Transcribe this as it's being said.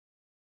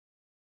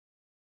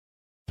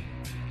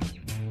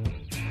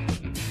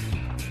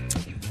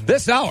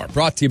This hour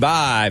brought to you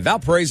by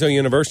Valparaiso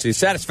University.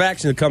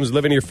 Satisfaction that comes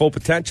living your full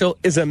potential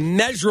is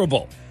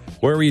immeasurable.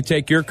 Wherever you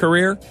take your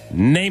career,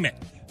 name it.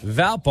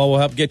 Valpo will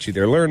help get you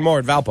there. Learn more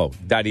at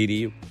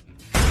valpo.edu.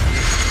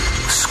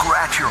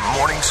 Scratch your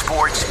morning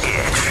sports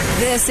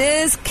itch. This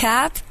is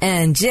Cap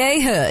and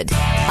Jay Hood,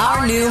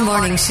 our new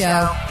morning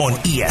show. On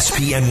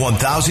ESPN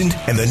 1000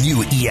 and the new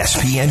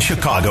ESPN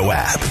Chicago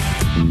app.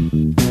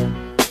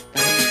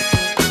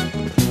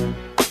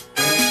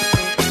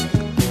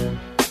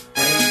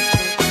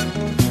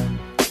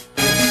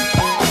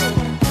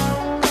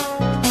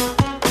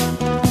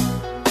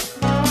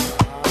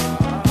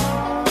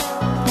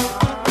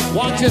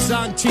 Watch us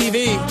on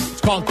TV.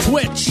 It's called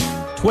Twitch.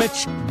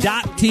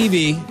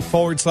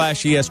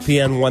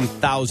 Twitch.tv/ESPN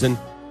 1000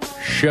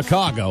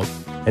 Chicago.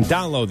 And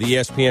download the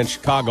ESPN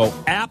Chicago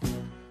app.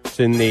 It's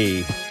in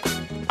the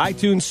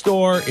iTunes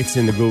store. It's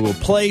in the Google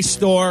Play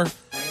Store.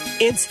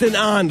 Instant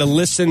on to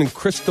listen in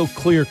crystal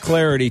clear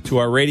clarity to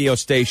our radio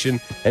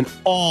station and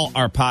all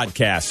our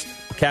podcasts.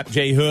 Cap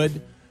J.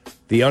 Hood,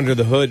 the Under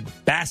the Hood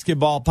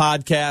basketball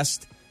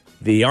podcast,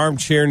 the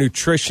Armchair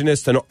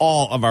Nutritionist, and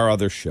all of our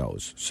other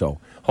shows. So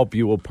hope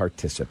you will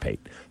participate.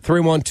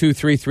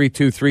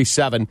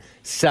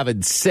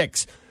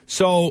 312-332-3776.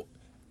 So,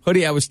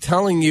 Hoodie, I was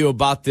telling you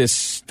about this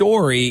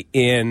story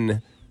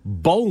in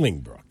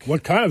Bolingbrook.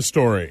 What kind of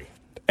story?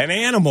 An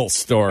animal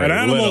story. An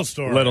animal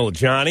story. Little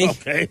Johnny.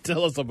 Okay,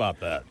 tell us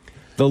about that.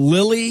 The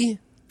Lily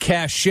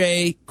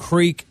Cache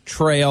Creek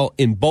Trail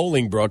in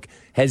Bolingbrook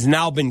has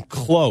now been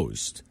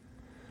closed.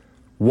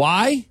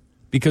 Why?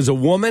 Because a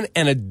woman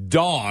and a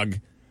dog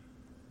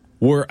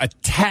were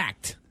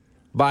attacked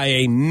by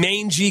a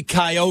mangy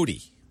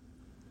coyote.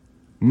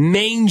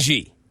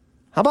 Mangy.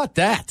 How about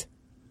that?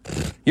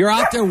 You're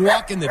out there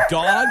walking the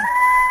dog.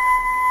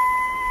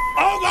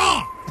 Oh,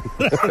 God!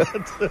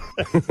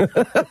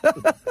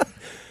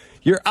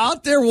 You're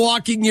out there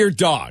walking your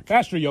dog.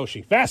 Faster,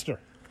 Yoshi, faster.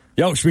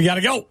 Yoshi, we got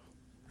to go.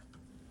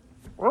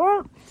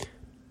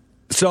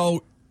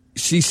 So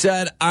she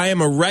said, I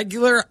am a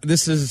regular.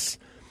 This is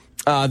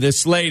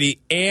this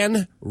lady,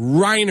 Ann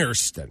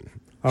Reinerston.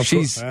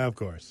 Of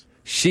course.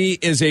 She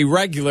is a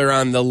regular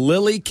on the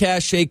Lily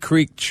Cache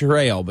Creek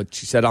Trail, but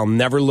she said, I'll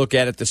never look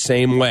at it the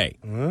same way.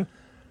 Uh-huh.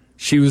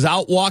 She was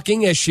out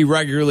walking, as she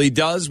regularly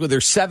does, with her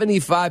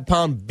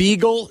 75-pound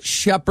Beagle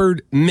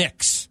Shepherd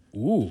mix.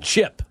 Ooh.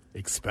 Chip.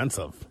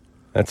 Expensive.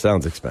 That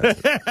sounds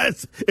expensive.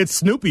 It's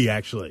Snoopy,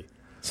 actually.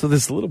 So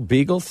this little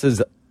Beagle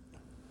says,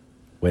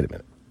 wait a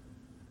minute.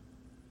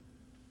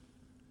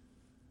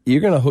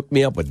 You're going to hook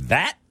me up with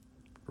that?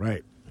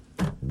 Right.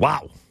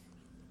 Wow.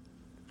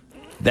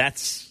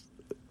 That's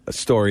a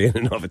story in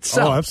and of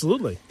itself. Oh,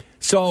 absolutely.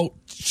 So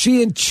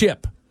she and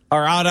Chip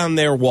are out on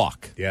their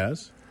walk.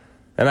 Yes.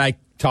 And I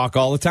talk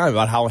all the time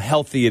about how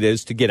healthy it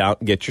is to get out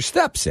and get your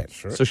steps in.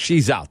 Sure. So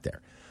she's out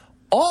there.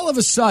 All of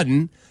a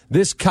sudden,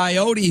 this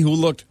coyote who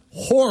looked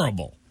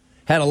horrible,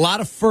 had a lot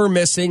of fur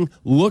missing,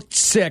 looked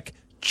sick,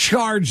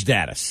 charged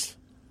at us.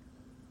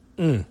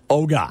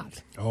 Oh, God.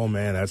 Oh,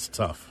 man, that's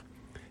tough.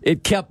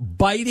 It kept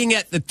biting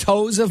at the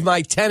toes of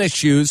my tennis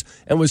shoes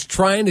and was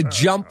trying to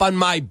jump on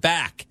my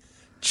back.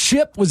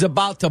 Chip was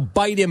about to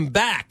bite him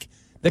back.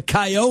 The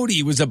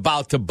coyote was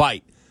about to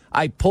bite.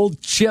 I pulled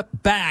Chip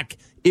back.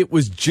 It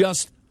was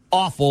just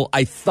awful.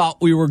 I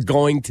thought we were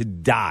going to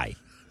die.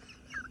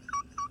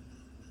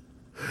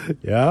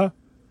 Yeah?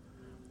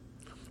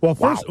 Well,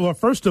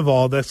 first of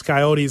all, this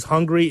coyote's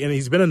hungry and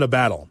he's been in a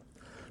battle.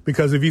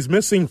 Because if he's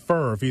missing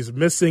fur, if he's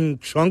missing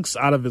chunks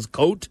out of his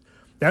coat,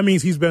 that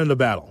means he's been in a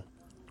battle.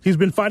 He's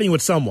been fighting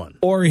with someone.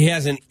 Or he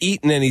hasn't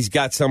eaten and he's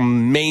got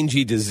some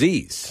mangy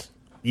disease.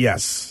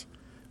 Yes.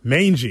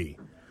 Mangy.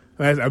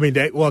 I mean,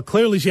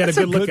 clearly she had a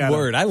good look at him.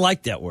 Word. I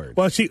like that word.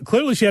 Well, she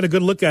had a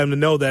good look at him to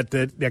know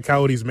that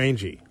coyote's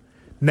mangy.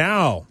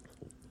 Now,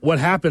 what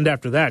happened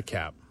after that,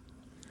 Cap?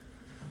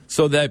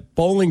 So that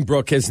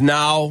Bolingbrook has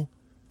now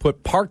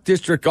put Park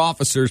District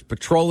officers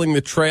patrolling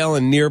the trail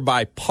in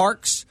nearby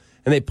parks,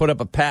 and they put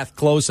up a path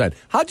closed sign.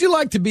 How'd you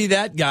like to be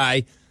that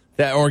guy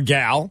or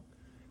gal?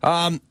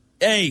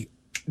 Hey,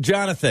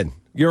 Jonathan,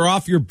 you're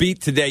off your beat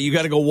today. You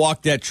got to go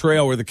walk that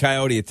trail where the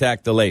coyote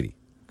attacked the lady.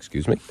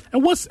 Excuse me?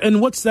 And what's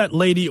that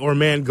lady or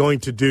man going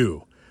to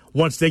do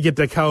once they get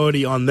the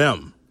coyote on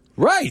them?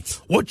 Right.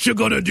 What you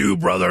gonna do,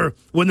 brother,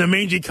 when the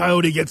mangy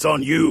coyote gets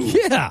on you?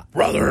 Yeah.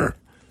 Brother.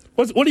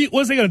 What's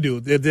they gonna do?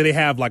 Do they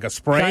have like a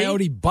spray?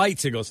 Coyote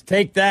bites. It goes,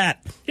 take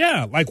that.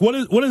 Yeah. Like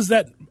what does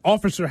that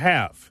officer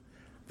have?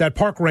 That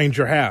park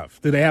ranger have?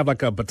 Do they have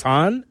like a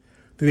baton?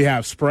 Do they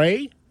have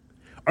spray?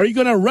 Are you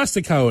gonna arrest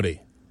the coyote?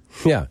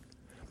 Yeah.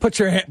 Put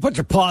your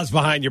paws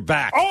behind your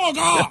back. Oh,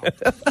 God.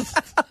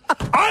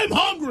 I'm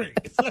hungry.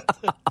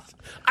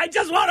 I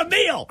just want a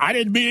meal. I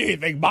didn't mean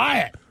anything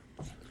by it.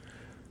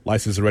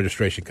 License and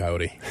registration,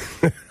 coyote.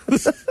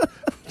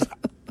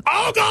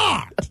 Oh,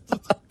 God.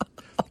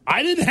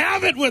 I didn't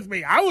have it with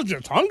me. I was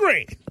just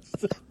hungry.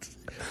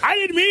 I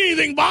didn't mean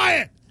anything by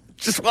it.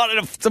 Just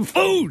wanted some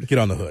food. Get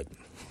on the hood.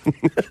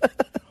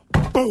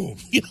 Boom.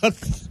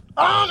 Yes.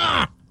 Oh,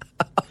 God.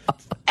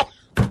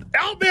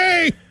 Help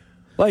me.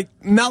 Like,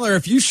 Meller,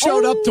 if you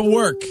showed up to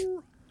work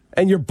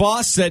and your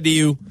boss said to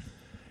you,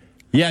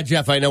 yeah,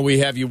 Jeff, I know we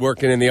have you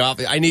working in the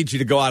office. I need you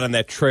to go out on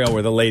that trail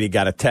where the lady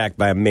got attacked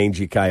by a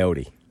mangy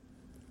coyote.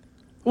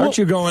 Aren't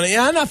you going,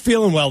 yeah, I'm not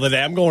feeling well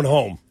today. I'm going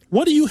home.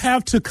 What do you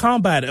have to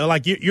combat it?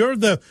 Like, you're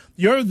the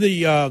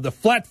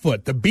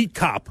flatfoot, the beat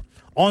cop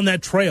on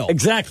that trail.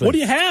 Exactly. What do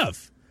you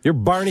have? You're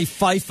Barney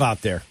Fife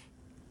out there.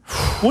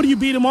 What do you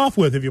beat him off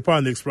with, if you're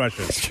pardon the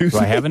expression? Do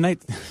I have a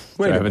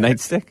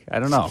nightstick? I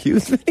don't know.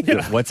 Excuse me?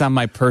 Yeah. What's on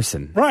my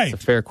person? Right.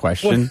 It's a fair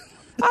question.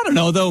 I don't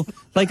know, though.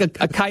 Like a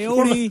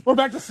coyote. We're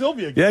back to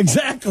Sylvia again. Yeah,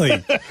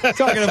 exactly.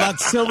 Talking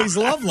about Sylvie's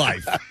love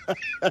life.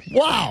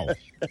 Wow.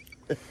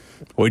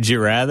 Would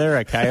you rather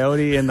a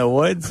coyote in the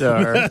woods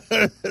or?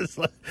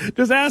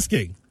 Just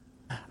asking.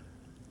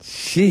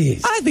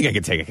 Jeez. I think I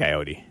could take a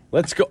coyote.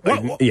 Let's go.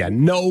 Yeah,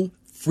 no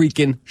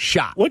freaking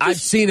shot. I've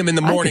seen him in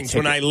the mornings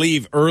when I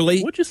leave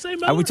early. What'd you say,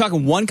 Mel? Are we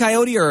talking one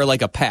coyote or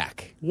like a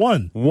pack?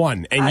 One.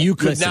 And you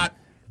could not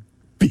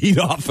beat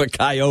off a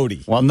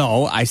coyote. Well,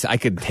 no, I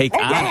could take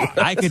on.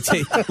 I could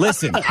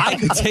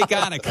take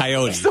on a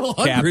coyote. Still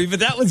hungry, but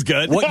that was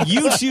good. What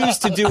you choose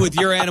to do with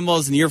your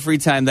animals in your free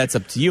time, that's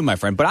up to you, my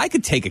friend. But I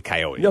could take a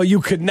coyote. No,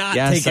 you could not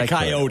Yes, take a I could.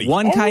 coyote.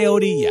 One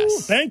coyote,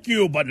 yes. Thank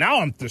you, but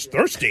now I'm just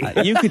thirsty.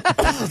 You could.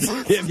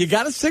 If you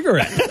got a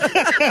cigarette.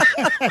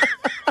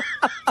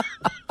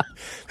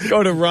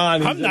 Go to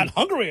Ron. I'm not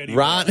hungry anymore.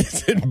 Ron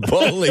is in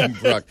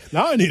Bolingbrook.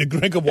 Now I need a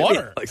drink of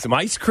water. Like some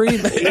ice cream?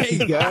 Hey,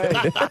 guys.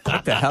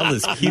 What the hell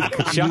is Keith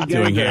Kachuk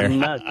doing here?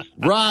 Nuts.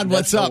 Ron,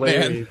 what's up,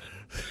 man?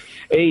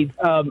 Hey,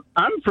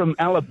 I'm from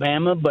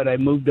Alabama, but I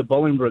moved to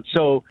Bolingbrook.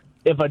 So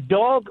if a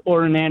dog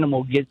or an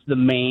animal gets the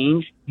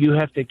mange, you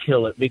have to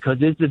kill it because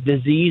it's a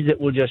disease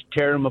that will just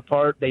tear them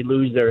apart. They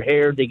lose their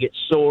hair. They get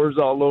sores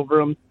all over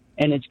them,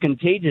 and it's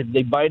contagious.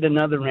 They bite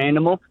another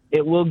animal,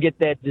 it will get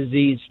that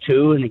disease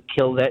too, and it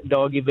kill that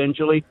dog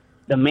eventually.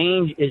 The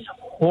mange is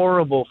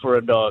horrible for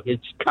a dog.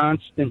 It's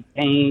constant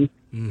pain,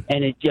 and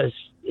it just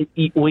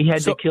we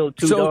had to kill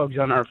two dogs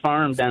on our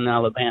farm down in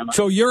Alabama.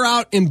 So you're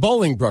out in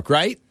Bolingbrook,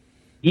 right?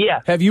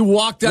 Yeah. Have you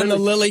walked on the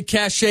Lily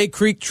Cachet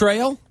Creek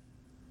Trail?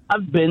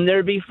 I've been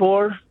there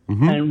before,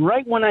 and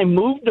right when I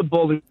moved to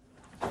Bolingbrook,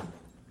 I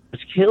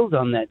was killed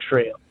on that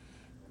trail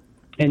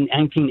in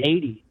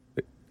 1980.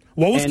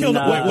 What was killed?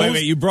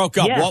 Wait, you broke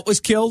up. Yeah. What was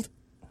killed?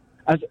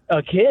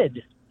 A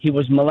kid. He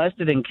was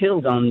molested and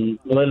killed on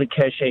Lily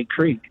Cachet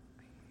Creek.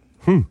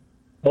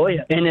 Oh,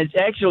 yeah. And it's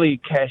actually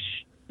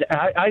Cache.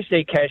 I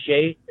say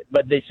Cachet,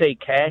 but they say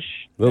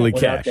Cache. Lily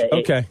Cache.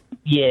 Okay.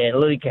 Yeah,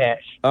 Lily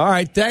Cache. All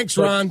right. Thanks,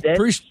 Ron.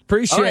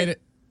 Appreciate right.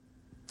 it.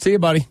 See you,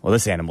 buddy. Well,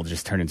 this animal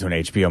just turned into an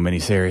HBO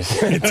miniseries.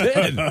 It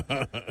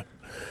did.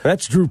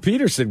 That's Drew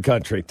Peterson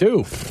country,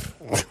 too.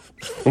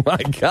 My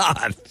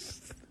God.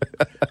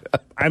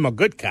 I'm a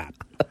good cop.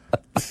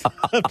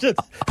 I'm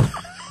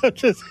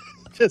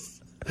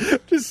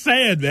just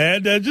saying,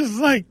 man. Just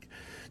like,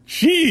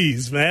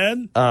 jeez,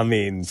 man. I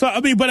mean,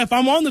 but if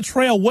I'm on the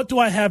trail, what do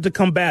I have to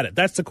combat it?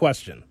 That's the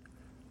question.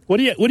 What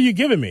are you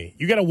giving me?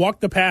 You got to walk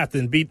the path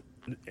and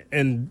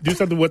do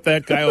something with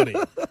that coyote.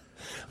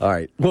 all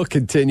right. We'll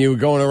continue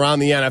going around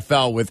the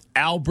NFL with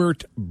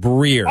Albert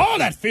Breer. Oh,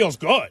 that feels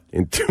good.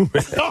 In 2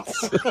 minutes.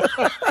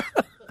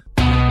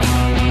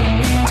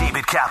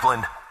 David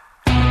Kaplan,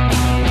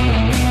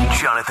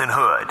 Jonathan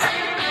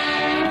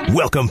Hood.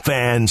 Welcome,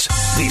 fans.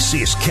 This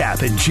is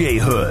Cap and J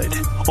Hood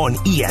on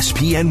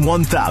ESPN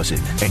 1000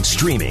 and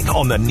streaming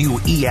on the new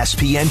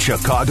ESPN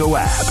Chicago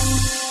app.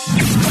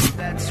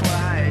 That's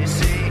why I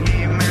say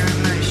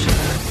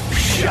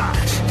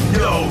Shot,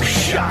 no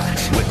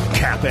shot with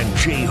Cap and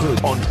J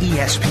Hood on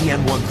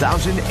ESPN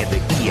 1000 and the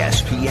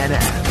ESPN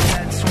app.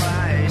 That's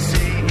why I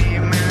say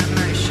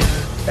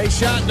Hey,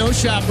 Shot, No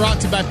Shot, brought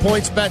to you by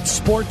PointsBet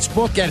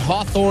Sportsbook at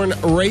Hawthorne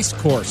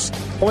Racecourse.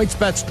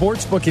 PointsBet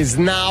Sportsbook is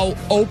now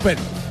open.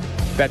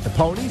 Bet the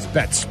ponies,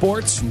 bet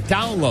sports, and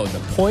download the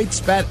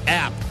PointsBet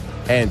app.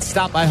 And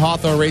stop by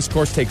Hawthorne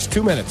Racecourse. Takes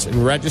 2 minutes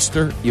and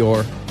register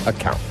your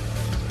account.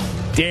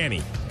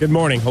 Danny, good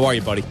morning. How are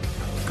you, buddy?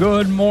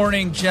 Good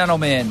morning,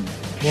 gentlemen.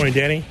 Morning,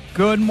 Danny.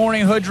 Good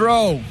morning,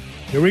 Hoodrow.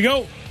 Here we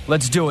go.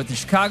 Let's do it. The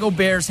Chicago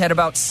Bears had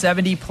about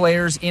 70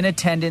 players in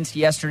attendance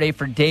yesterday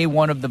for day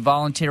one of the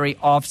voluntary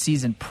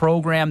offseason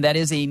program. That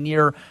is a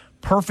near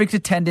perfect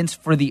attendance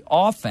for the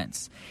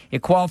offense.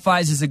 It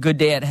qualifies as a good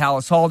day at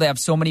Hallis Hall to have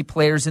so many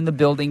players in the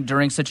building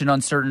during such an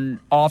uncertain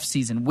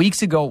offseason.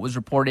 Weeks ago, it was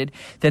reported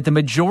that the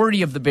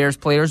majority of the Bears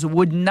players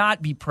would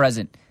not be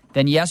present.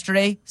 Then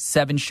yesterday,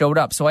 7 showed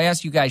up. So I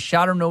ask you guys,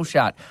 shot or no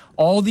shot,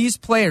 all these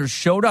players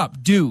showed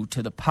up due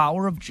to the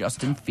power of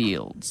Justin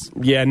Fields.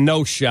 Yeah,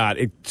 no shot.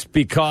 It's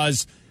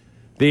because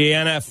the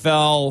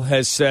NFL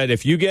has said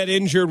if you get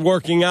injured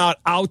working out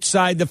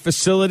outside the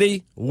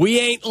facility, we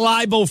ain't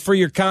liable for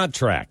your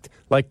contract.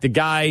 Like the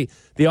guy,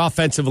 the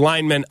offensive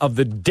lineman of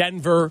the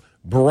Denver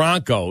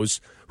Broncos,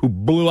 who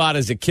blew out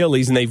his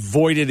Achilles and they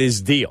voided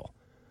his deal.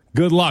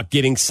 Good luck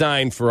getting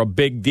signed for a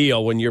big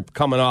deal when you're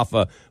coming off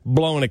a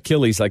blown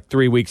Achilles like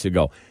 3 weeks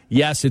ago.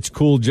 Yes, it's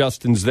cool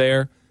Justin's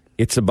there.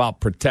 It's about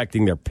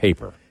protecting their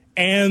paper.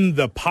 And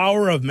the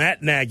power of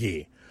Matt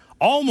Nagy.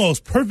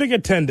 Almost perfect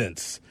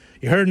attendance.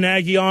 You heard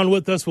Nagy on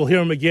with us. We'll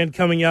hear him again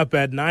coming up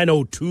at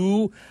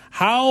 9:02.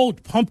 How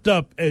pumped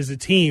up is the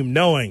team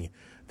knowing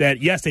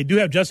that, yes, they do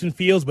have Justin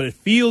Fields, but it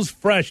feels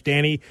fresh,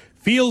 Danny.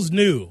 Feels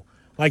new.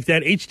 Like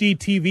that HD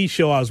TV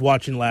show I was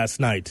watching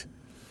last night.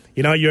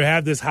 You know, you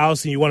have this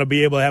house and you want to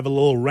be able to have a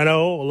little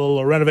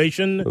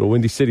renovation. Little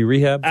Windy City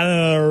rehab.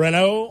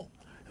 Reno.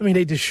 I mean,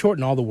 they just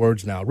shorten all the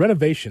words now.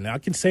 Renovation. I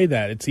can say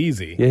that. It's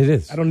easy. Yeah, it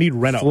is. I don't need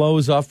reno.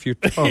 Flows off your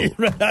tongue.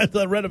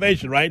 The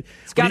renovation, right?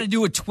 It's got to do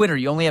with Twitter.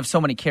 You only have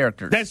so many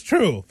characters. That's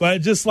true.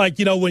 But just like,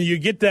 you know, when you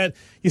get that,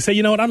 you say,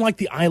 you know what, I'm like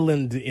the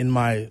island in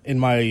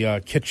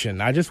my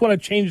kitchen. I just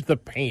want to change the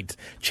paint,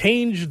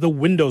 change the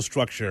window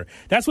structure.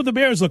 That's what the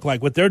Bears look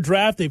like. With their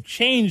draft, they've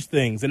changed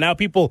things, and now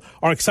people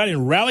are excited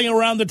and rallying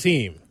around the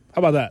team.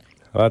 How about that?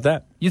 How about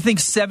that? You think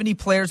 70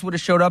 players would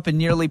have showed up in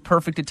nearly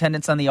perfect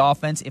attendance on the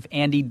offense if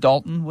Andy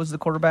Dalton was the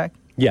quarterback?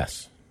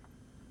 Yes.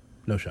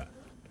 No shot.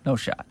 No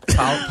shot.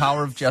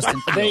 Power of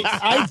Justin Fields.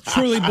 I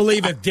truly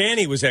believe if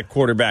Danny was at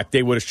quarterback,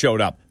 they would have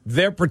showed up.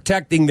 They're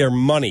protecting their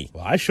money.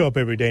 Well, I show up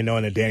every day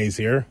knowing that Danny's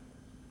here.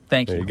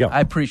 Thank you. There you go. I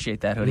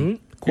appreciate that, Hoodie.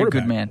 Mm-hmm. You're a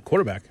good man.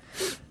 Quarterback.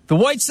 The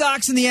White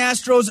Sox and the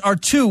Astros are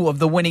two of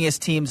the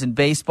winningest teams in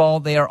baseball.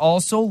 They are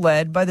also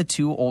led by the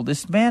two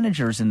oldest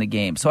managers in the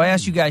game. So I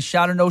ask you guys,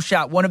 shot or no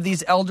shot, one of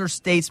these elder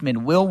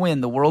statesmen will win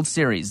the World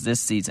Series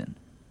this season.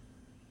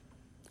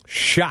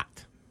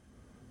 Shot.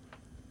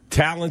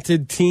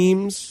 Talented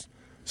teams,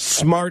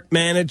 smart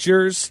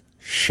managers,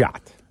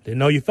 shot. Didn't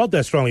know you felt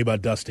that strongly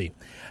about Dusty.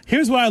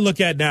 Here's what I look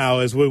at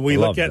now is when we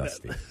look at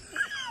Dusty.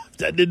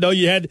 I didn't know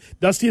you had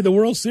Dusty in the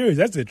World Series.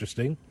 That's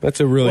interesting. That's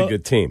a really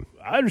good team.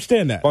 I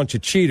understand that. Bunch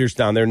of cheaters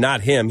down there.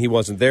 Not him. He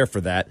wasn't there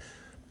for that.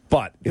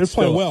 But They're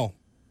playing well.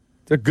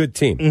 They're a good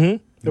team.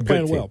 Mm-hmm. They're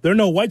playing well. They're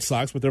no White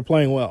Sox, but they're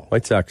playing well.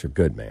 White Sox are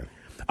good, man.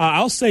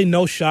 I'll say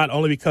no shot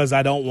only because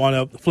I don't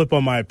want to flip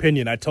on my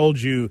opinion. I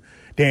told you,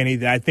 Danny,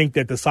 that I think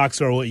that the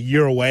Sox are a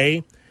year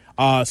away.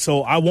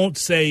 So I won't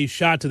say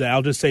shot to that.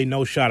 I'll just say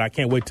no shot. I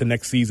can't wait till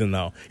next season,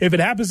 though. If it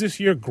happens this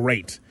year,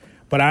 great.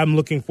 But I'm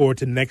looking forward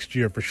to next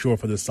year for sure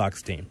for the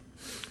Sox team.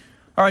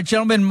 All right,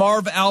 gentlemen,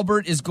 Marv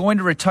Albert is going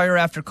to retire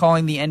after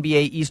calling the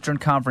NBA Eastern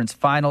Conference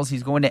Finals.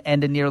 He's going to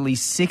end a nearly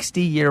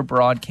 60-year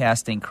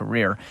broadcasting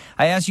career.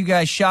 I ask you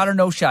guys, shot or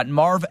no shot,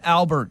 Marv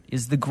Albert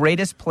is the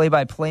greatest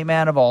play-by-play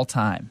man of all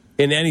time.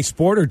 In any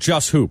sport or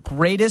just hoop?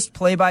 Greatest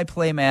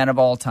play-by-play man of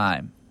all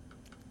time.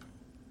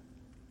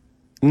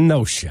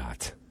 No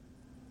shot.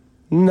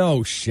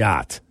 No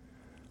shot.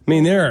 I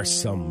mean, there are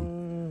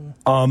some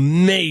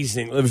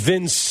amazing.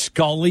 Vin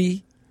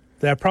Scully.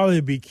 That'd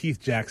probably be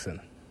Keith Jackson.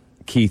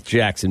 Keith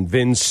Jackson,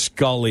 Vin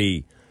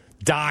Scully,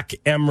 Doc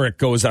Emmerich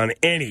goes on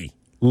any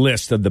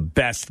list of the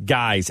best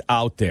guys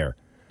out there.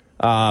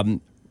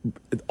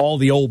 All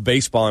the old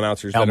baseball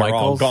announcers that are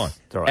all gone.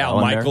 Al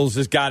Michaels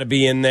has got to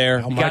be in there.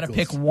 You got to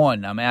pick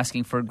one. I'm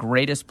asking for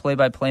greatest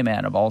play-by-play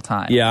man of all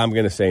time. Yeah, I'm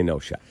going to say no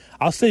shot.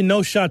 I'll say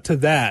no shot to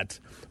that.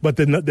 But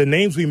the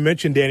names we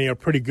mentioned, Danny, are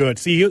pretty good.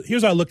 See,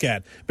 here's what I look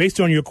at. Based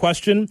on your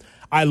question,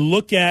 I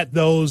look at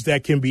those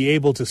that can be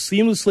able to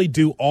seamlessly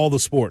do all the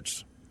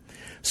sports.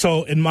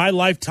 So in my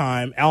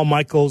lifetime, Al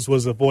Michaels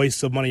was the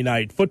voice of Monday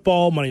Night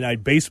Football, Monday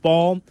Night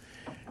Baseball.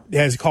 He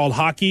has called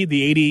hockey,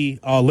 the 80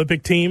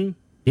 Olympic team.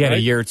 He had a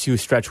year or two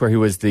stretch where he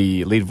was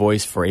the lead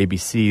voice for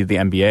ABC, the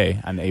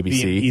NBA on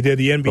ABC. He did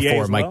the NBA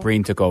before as well. Mike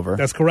Breen took over.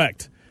 That's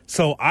correct.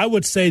 So I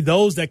would say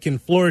those that can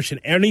flourish in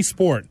any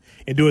sport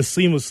and do it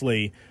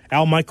seamlessly,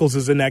 Al Michaels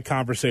is in that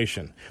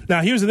conversation.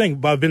 Now, here's the thing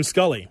about Vin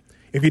Scully.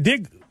 If you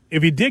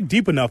dig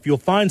deep enough, you'll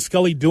find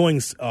Scully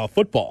doing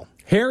football.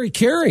 Harry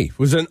Carey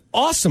was an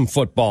awesome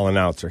football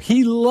announcer.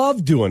 He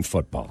loved doing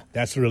football.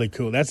 That's really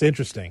cool. That's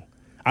interesting.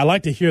 I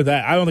like to hear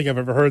that. I don't think I've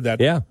ever heard that.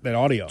 That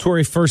audio. That's where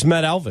he first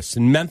met Elvis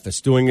in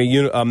Memphis doing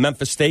a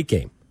Memphis State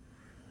game.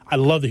 I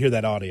love to hear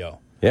that audio.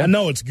 Yeah. I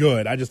know it's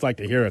good. I just like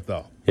to hear it,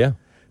 though. Yeah.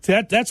 See,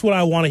 that's what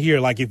I want to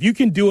hear. Like, if you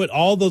can do it,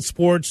 all those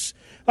sports,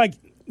 like,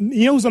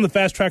 you know who's on the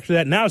fast track to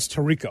that? Now it's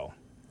Tirico,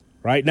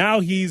 right?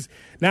 Now he's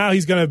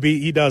going to be,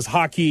 he does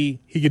hockey,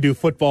 he could do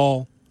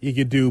football, he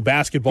could do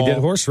basketball. He did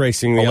horse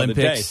racing the Olympics.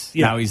 other day.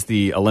 Yeah. Now he's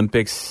the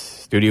Olympics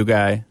studio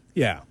guy.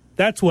 Yeah,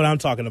 that's what I'm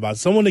talking about.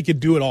 Someone that could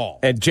do it all.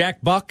 And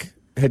Jack Buck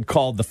had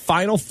called the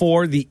Final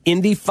Four, the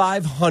Indy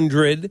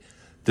 500,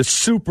 the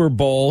Super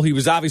Bowl. He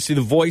was obviously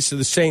the voice of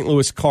the St.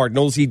 Louis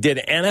Cardinals. He did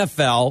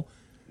NFL.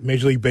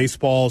 Major League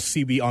Baseball, on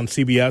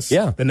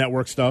CBS, the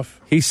network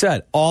stuff. He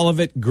said, all of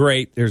it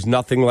great. There's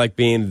nothing like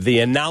being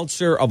the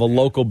announcer of a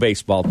local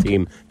baseball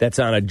team that's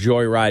on a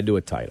joyride to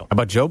a title. How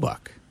about Joe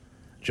Buck?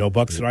 Joe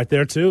Buck's right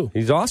there, too.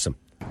 He's awesome.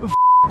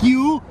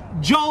 You,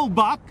 Joe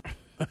Buck.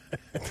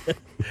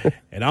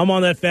 And I'm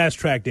on that fast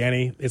track,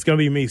 Danny. It's going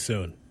to be me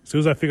soon. As soon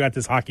as I figure out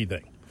this hockey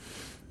thing.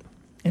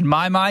 In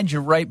my mind,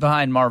 you're right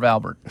behind Marv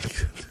Albert.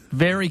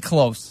 Very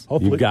close.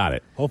 You got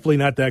it. Hopefully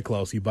not that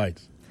close. He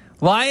bites.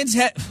 Lions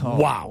head. Oh,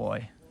 wow.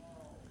 Boy.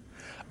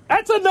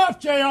 That's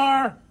enough,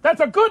 JR. That's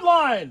a good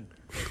line.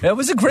 That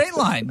was a great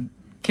line.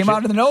 Came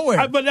out of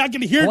nowhere. But I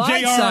can hear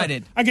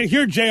Blindsided. JR. I can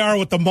hear JR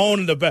with the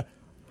moan in the back.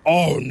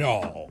 Oh,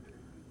 no.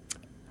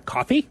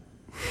 Coffee?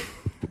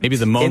 Maybe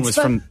the moan was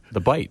from the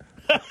bite.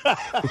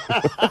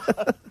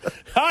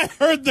 I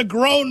heard the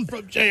groan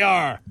from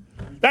JR.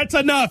 That's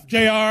enough,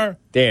 JR.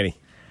 Danny.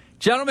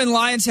 Gentlemen,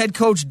 Lions head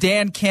coach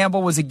Dan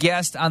Campbell was a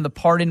guest on the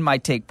Pardon My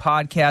Take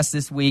podcast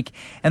this week,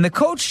 and the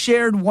coach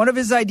shared one of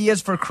his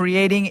ideas for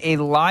creating a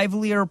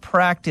livelier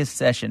practice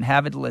session.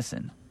 Have it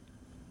listen.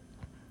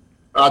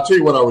 I'll tell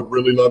you what I would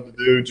really love to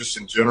do just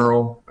in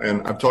general,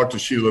 and I've talked to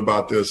Sheila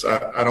about this.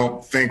 I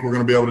don't think we're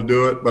going to be able to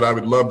do it, but I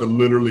would love to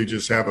literally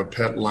just have a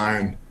pet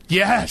lion.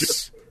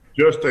 Yes.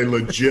 Just a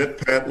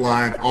legit pet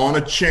lion on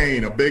a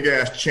chain, a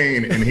big-ass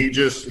chain, and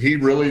he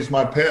really is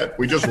my pet.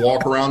 We just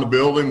walk around the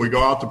building. We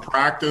go out to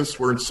practice.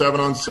 We're in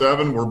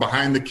 7-on-7. We're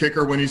behind the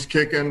kicker when he's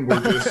kicking. We're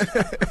just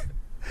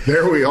 –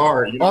 there we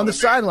are. You know on the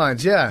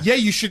sidelines, yeah. Yeah,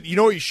 you should. You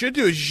know what you should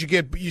do is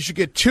you should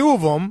get two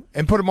of them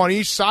and put them on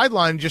each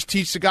sideline and just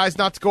teach the guys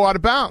not to go out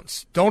of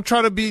bounds. Don't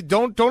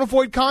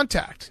avoid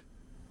contact.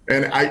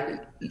 And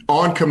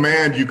on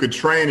command, you could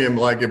train him,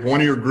 like if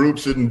one of your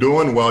groups isn't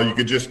doing well, you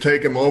could just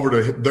take him over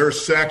to their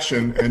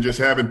section and just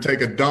have him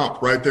take a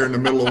dump right there in the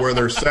middle of where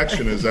their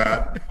section is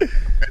at,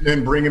 and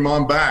then bring him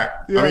on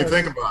back. Yes. I mean,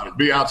 think about it.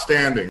 Be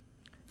outstanding.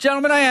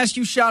 Gentlemen, I asked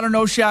you, shot or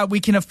no shot, we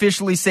can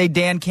officially say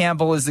Dan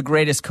Campbell is the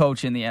greatest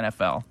coach in the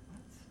NFL.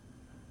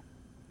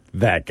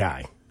 That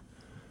guy.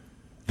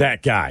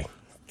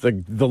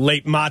 The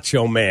late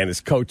Macho Man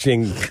is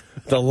coaching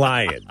the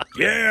Lion.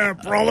 Yeah,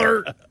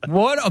 brother.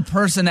 What a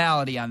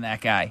personality on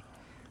that guy.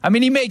 I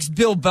mean, he makes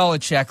Bill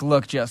Belichick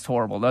look just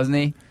horrible, doesn't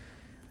he?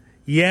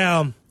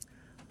 Yeah.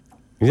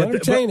 He's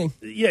entertaining.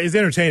 He's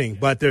entertaining,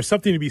 but there's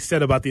something to be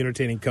said about the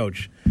entertaining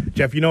coach.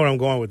 Jeff, you know where I'm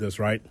going with this,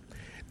 right?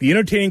 The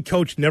entertaining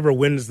coach never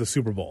wins the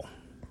Super Bowl.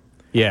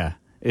 Yeah.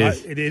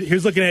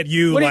 Here's looking at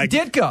you what like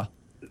Ditka.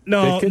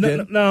 No,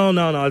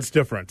 it's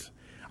different.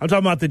 I'm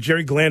talking about the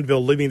Jerry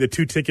Glanville leaving the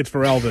 2 tickets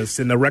for Elvis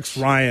and the Rex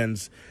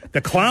Ryans.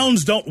 The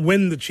clowns don't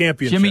win the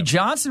championship. Jimmy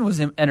Johnson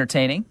was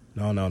entertaining.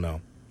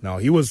 No,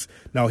 he was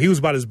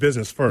about his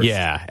business first.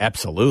 Yeah,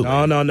 absolutely.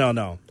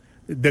 No.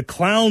 The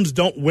clowns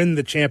don't win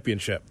the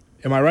championship.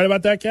 Am I right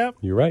about that, Cap?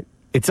 You're right.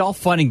 It's all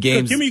fun and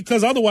games.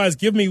 Because otherwise,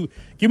 give me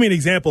an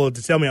example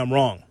to tell me I'm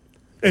wrong.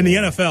 In the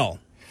NFL.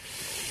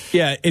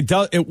 Yeah, it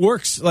does. It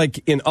works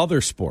like in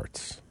other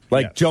sports.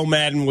 Like Joe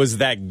Madden was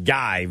that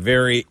guy,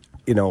 very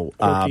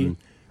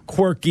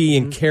quirky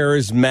and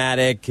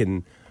charismatic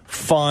and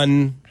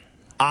fun,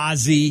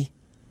 Ozzy.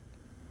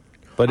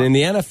 But in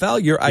the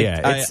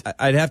NFL,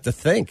 I'd have to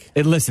think.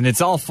 Listen,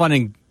 it's all fun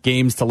and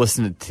games to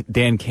listen to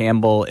Dan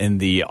Campbell in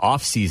the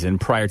offseason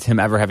prior to him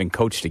ever having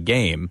coached a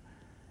game.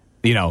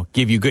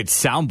 Give you good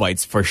sound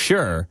bites for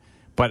sure.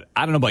 But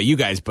I don't know about you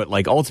guys, but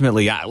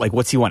ultimately,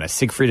 what's he want, a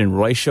Siegfried and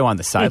Roy show on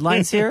the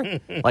sidelines here?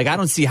 I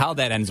don't see how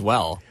that ends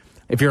well.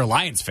 If you're a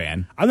Lions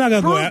fan, I'm not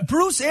going to go at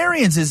Bruce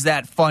Arians is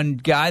that fun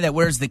guy that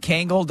wears the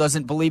Kangol,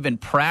 doesn't believe in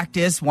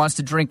practice, wants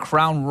to drink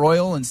Crown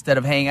Royal instead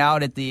of hang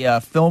out at the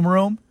film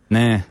room.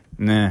 Nah,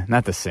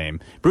 not the same.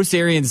 Bruce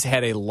Arians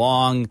had a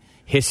long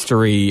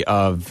history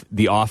of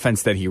the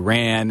offense that he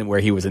ran, where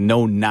he was a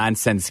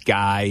no-nonsense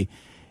guy.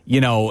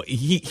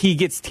 He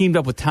gets teamed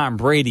up with Tom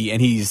Brady,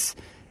 and he's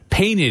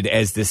painted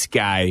as this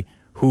guy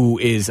who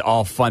is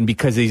all fun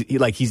because he's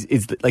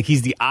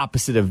the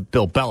opposite of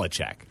Bill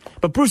Belichick.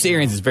 But Bruce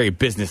Arians is very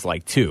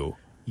businesslike too.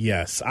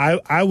 Yes,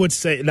 I would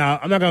say. Now,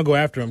 I'm not going to go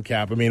after him,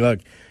 Cap. I mean, look,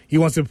 he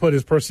wants to put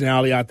his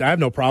personality out there. I have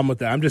no problem with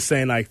that. I'm just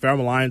saying, if I'm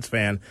a Lions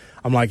fan,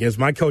 I'm like, is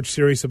my coach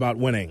serious about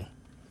winning?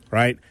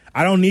 Right?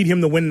 I don't need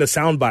him to win the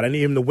soundbite. I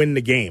need him to win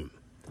the game.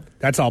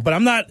 That's all. But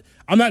I'm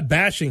not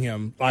bashing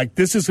him.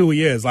 This is who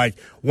he is.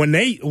 When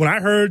I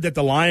heard that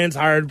the Lions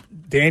hired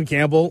Dan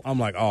Campbell, I'm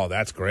like, oh,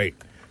 that's great.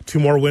 2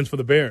 more wins for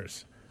the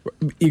Bears.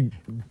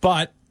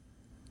 But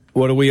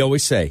what do we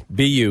always say?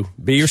 Be you.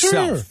 Be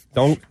yourself.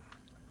 Sure.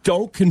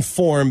 Don't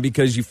conform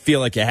because you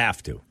feel like you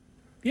have to.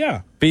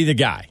 Yeah. Be the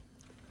guy.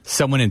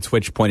 Someone in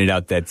Twitch pointed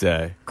out that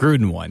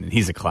Gruden won, and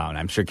he's a clown.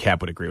 I'm sure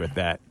Cap would agree with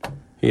that.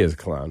 He is a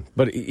clown.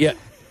 But, yeah,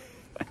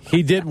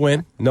 he did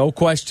win. No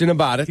question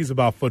about it. He's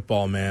about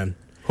football, man.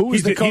 Who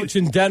was the coach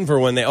in Denver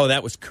when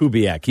that was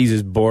Kubiak. He's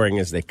as boring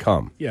as they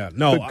come. Yeah,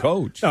 no. Good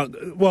coach.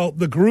 Well,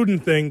 the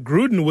Gruden thing,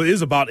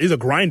 is a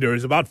grinder,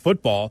 is about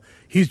football.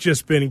 He's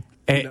just been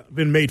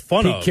made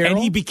fun of. And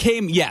he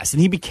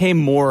became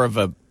more of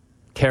a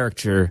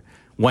character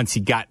once he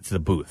got to the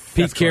booth.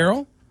 Pete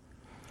Carroll?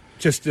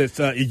 Just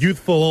a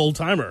youthful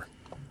old-timer.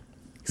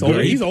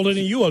 He's older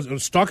than you. I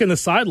was stuck in the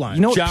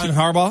sideline. John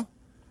Harbaugh?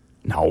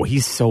 No,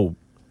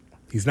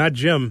 He's not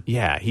Jim.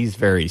 Yeah, he's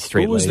very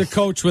straight-laced. Who was the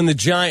coach when the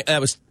Giant?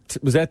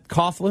 Was that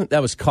Coughlin?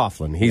 That was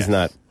Coughlin. He's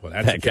not. Well,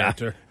 that's a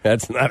character.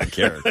 That's not a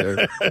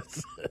character.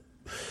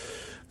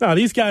 No,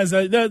 these guys,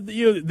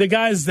 the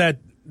guys that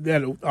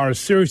are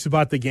serious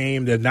about the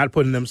game, they're not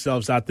putting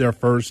themselves out there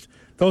first.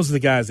 Those are the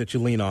guys that you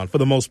lean on for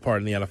the most part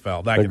in the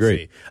NFL. I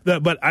agree.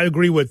 But I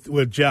agree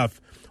with Jeff.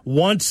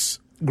 Once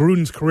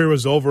Gruden's career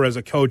was over as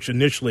a coach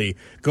initially,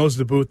 goes to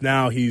the booth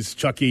now, he's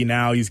Chucky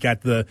now,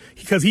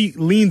 because he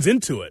leans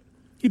into it.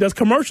 He does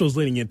commercials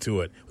leaning into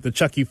it with the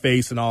Chucky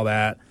face and all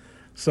that.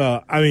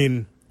 So, I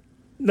mean,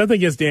 nothing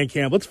against Dan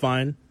Campbell. It's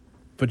fine.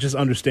 but just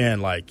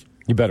understand, like,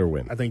 you better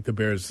win. I think the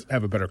Bears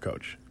have a better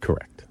coach.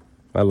 Correct.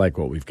 I like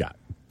what we've got.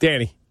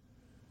 Danny.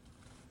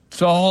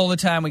 So all the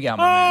time we got,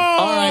 my man.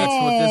 All right.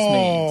 That's what this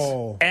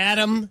means.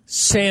 Adam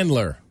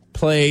Sandler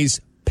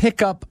plays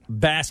pickup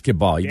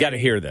basketball. You got to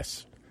hear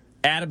this.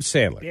 Adam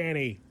Sandler.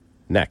 Danny.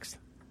 Next.